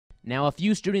Now, a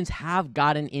few students have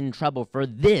gotten in trouble for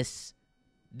this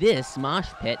mosh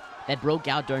pit that broke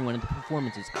out during one of the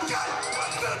performances.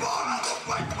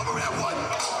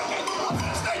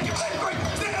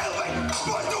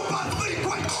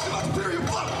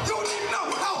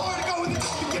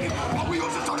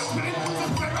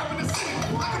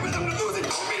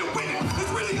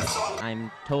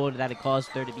 I'm told that it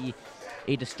caused there to be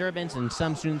a disturbance and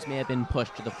some students may have been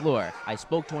pushed to the floor. I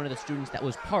spoke to one of the students that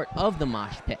was part of the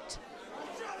mosh pit.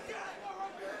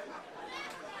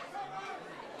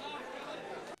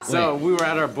 So we were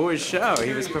at our boy's show.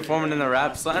 He was performing in the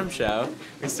rap slam show.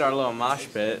 We started a little mosh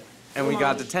pit, and we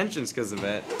got detentions because of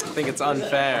it. I think it's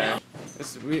unfair.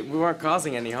 We weren't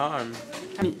causing any harm.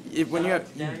 When you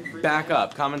back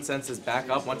up, common sense is back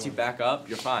up. Once you back up,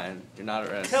 you're fine. You're not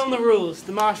at risk. Tell them the rules,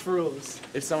 the mosh rules.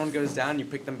 If someone goes down, you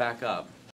pick them back up.